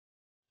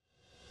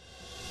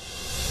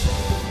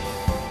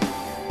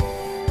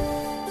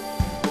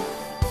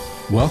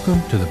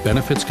Welcome to the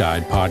Benefits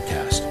Guide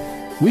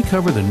podcast. We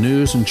cover the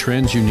news and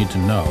trends you need to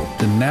know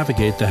to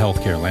navigate the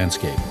healthcare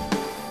landscape.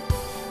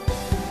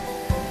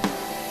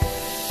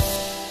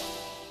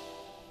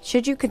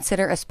 Should you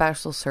consider a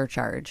spousal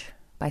surcharge?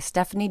 By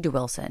Stephanie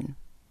DeWilson.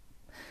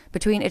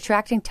 Between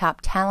attracting top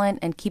talent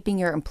and keeping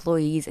your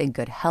employees in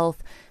good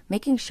health,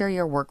 making sure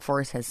your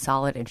workforce has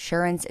solid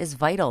insurance is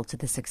vital to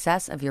the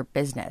success of your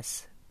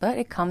business, but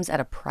it comes at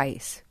a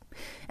price.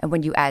 And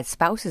when you add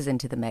spouses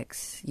into the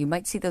mix, you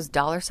might see those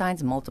dollar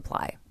signs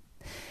multiply.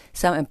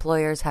 Some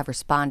employers have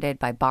responded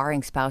by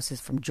barring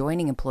spouses from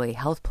joining employee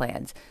health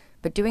plans,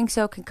 but doing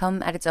so can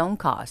come at its own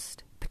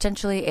cost,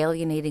 potentially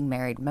alienating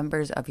married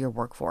members of your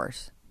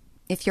workforce.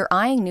 If you're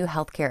eyeing new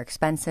healthcare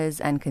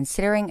expenses and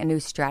considering a new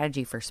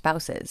strategy for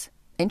spouses,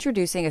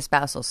 introducing a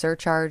spousal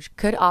surcharge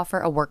could offer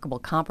a workable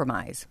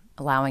compromise,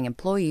 allowing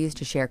employees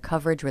to share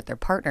coverage with their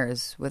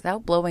partners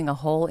without blowing a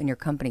hole in your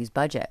company's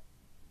budget.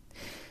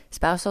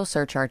 Spousal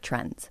surcharge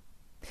trends.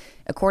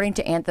 According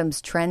to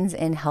Anthem's Trends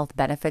in Health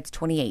Benefits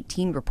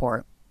 2018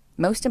 report,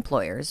 most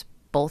employers,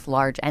 both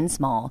large and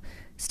small,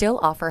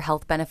 still offer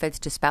health benefits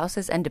to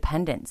spouses and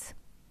dependents,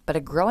 but a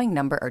growing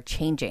number are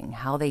changing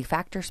how they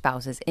factor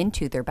spouses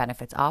into their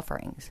benefits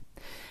offerings.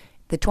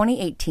 The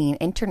 2018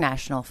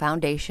 International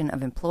Foundation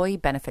of Employee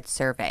Benefits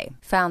survey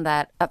found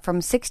that, up from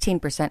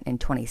 16% in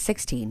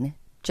 2016,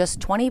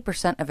 just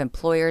 20% of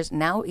employers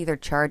now either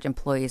charge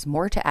employees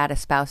more to add a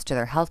spouse to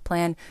their health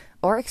plan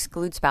or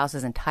exclude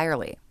spouses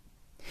entirely.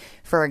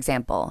 For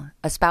example,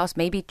 a spouse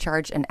may be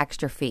charged an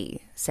extra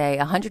fee, say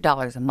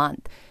 $100 a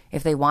month,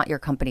 if they want your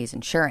company's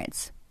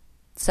insurance.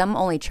 Some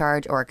only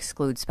charge or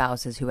exclude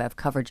spouses who have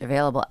coverage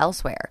available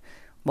elsewhere,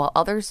 while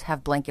others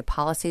have blanket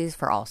policies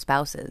for all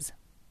spouses.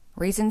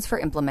 Reasons for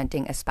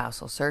implementing a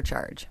spousal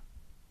surcharge.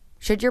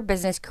 Should your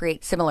business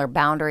create similar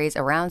boundaries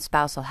around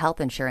spousal health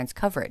insurance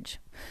coverage?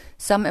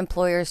 Some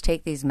employers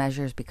take these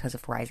measures because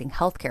of rising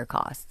healthcare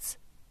costs.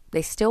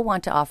 They still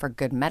want to offer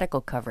good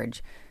medical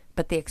coverage,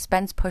 but the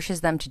expense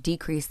pushes them to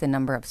decrease the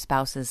number of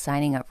spouses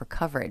signing up for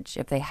coverage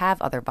if they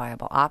have other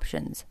viable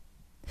options.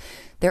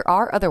 There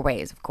are other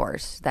ways, of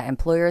course, that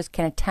employers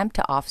can attempt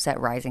to offset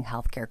rising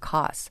healthcare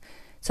costs,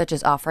 such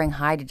as offering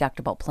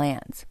high-deductible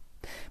plans.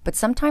 But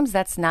sometimes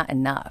that's not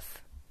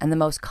enough, and the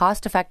most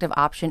cost-effective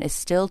option is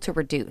still to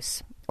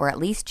reduce, or at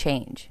least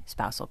change,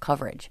 spousal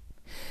coverage.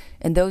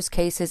 In those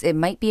cases, it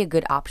might be a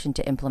good option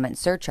to implement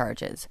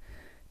surcharges.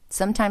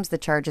 Sometimes the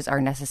charges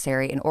are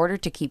necessary in order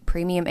to keep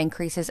premium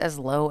increases as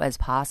low as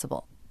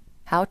possible.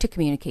 How to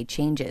communicate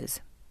changes.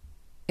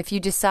 If you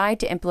decide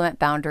to implement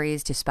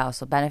boundaries to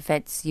spousal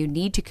benefits, you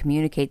need to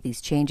communicate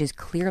these changes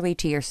clearly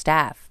to your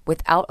staff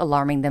without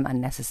alarming them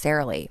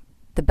unnecessarily.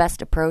 The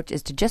best approach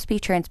is to just be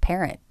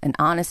transparent and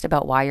honest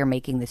about why you're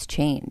making this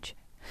change.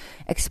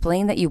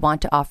 Explain that you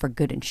want to offer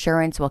good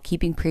insurance while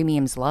keeping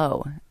premiums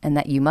low, and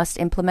that you must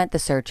implement the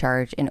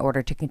surcharge in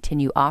order to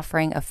continue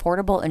offering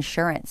affordable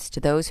insurance to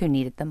those who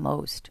need it the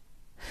most.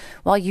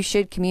 While you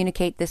should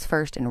communicate this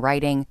first in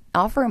writing,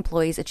 offer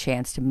employees a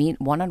chance to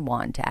meet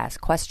one-on-one to ask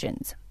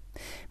questions.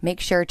 Make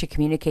sure to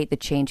communicate the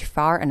change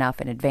far enough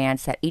in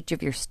advance that each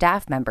of your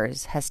staff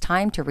members has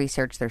time to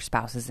research their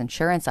spouse's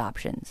insurance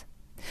options.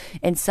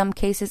 In some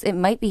cases, it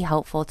might be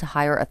helpful to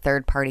hire a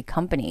third-party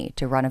company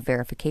to run a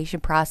verification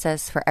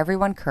process for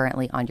everyone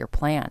currently on your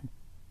plan.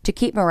 To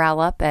keep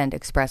morale up and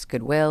express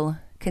goodwill,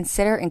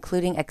 consider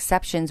including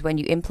exceptions when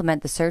you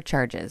implement the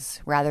surcharges,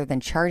 rather than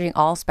charging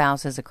all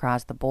spouses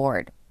across the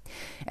board.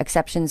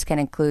 Exceptions can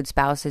include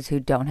spouses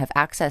who don't have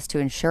access to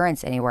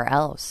insurance anywhere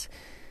else,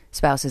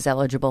 spouses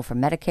eligible for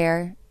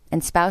Medicare,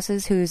 and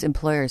spouses whose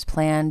employer's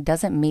plan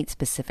doesn't meet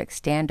specific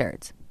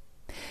standards.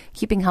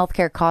 Keeping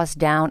healthcare costs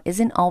down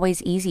isn't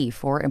always easy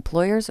for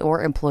employers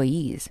or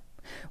employees.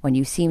 When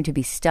you seem to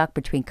be stuck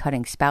between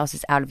cutting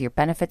spouses out of your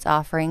benefits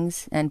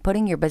offerings and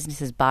putting your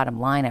business's bottom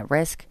line at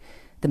risk,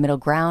 the middle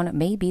ground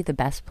may be the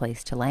best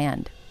place to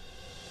land.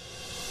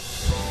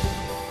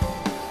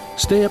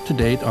 Stay up to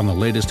date on the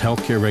latest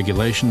healthcare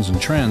regulations and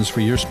trends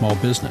for your small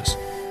business.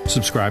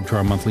 Subscribe to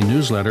our monthly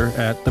newsletter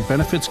at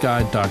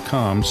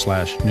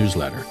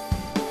thebenefitsguide.com/newsletter.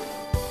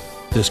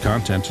 This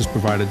content is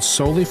provided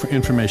solely for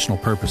informational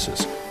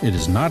purposes. It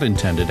is not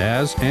intended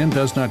as and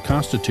does not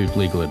constitute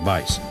legal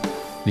advice.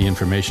 The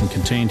information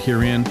contained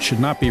herein should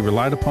not be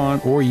relied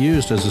upon or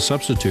used as a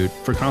substitute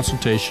for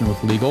consultation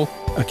with legal,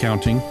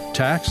 accounting,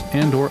 tax,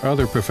 and/or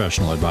other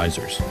professional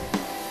advisors.